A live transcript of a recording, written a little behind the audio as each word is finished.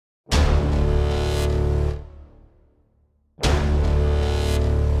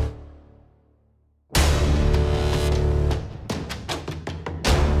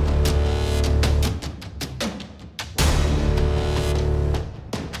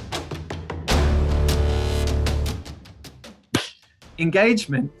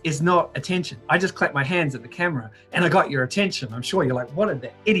engagement is not attention. I just clapped my hands at the camera and I got your attention. I'm sure you're like, what did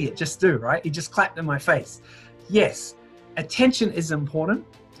that idiot just do, right? He just clapped in my face. Yes, attention is important,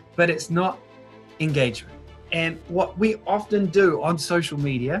 but it's not engagement. And what we often do on social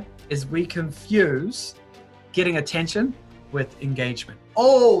media is we confuse getting attention with engagement.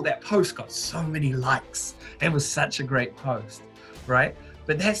 Oh, that post got so many likes. It was such a great post, right?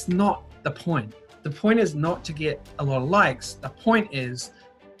 But that's not the point. The point is not to get a lot of likes. The point is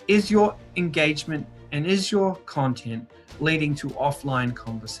your engagement and is your content leading to offline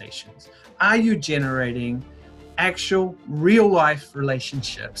conversations? Are you generating actual real life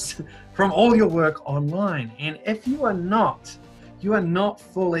relationships from all your work online? And if you are not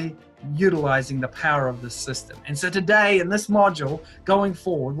fully utilizing the power of the system. And so today in this module, going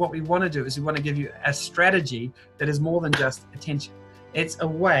forward, what we want to do is we want to give you a strategy that is more than just attention. It's a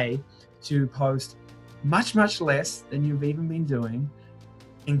way to post much, much less than you've even been doing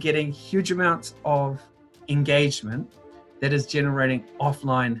and getting huge amounts of engagement that is generating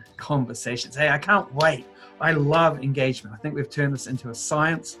offline conversations. Hey, I can't wait. I love engagement. I think we've turned this into a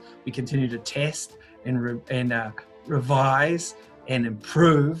science. We continue to test and revise and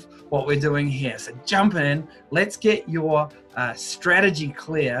improve what we're doing here. So jump in, let's get your strategy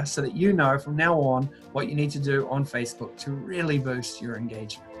clear so that you know from now on what you need to do on Facebook to really boost your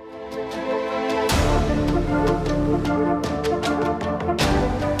engagement.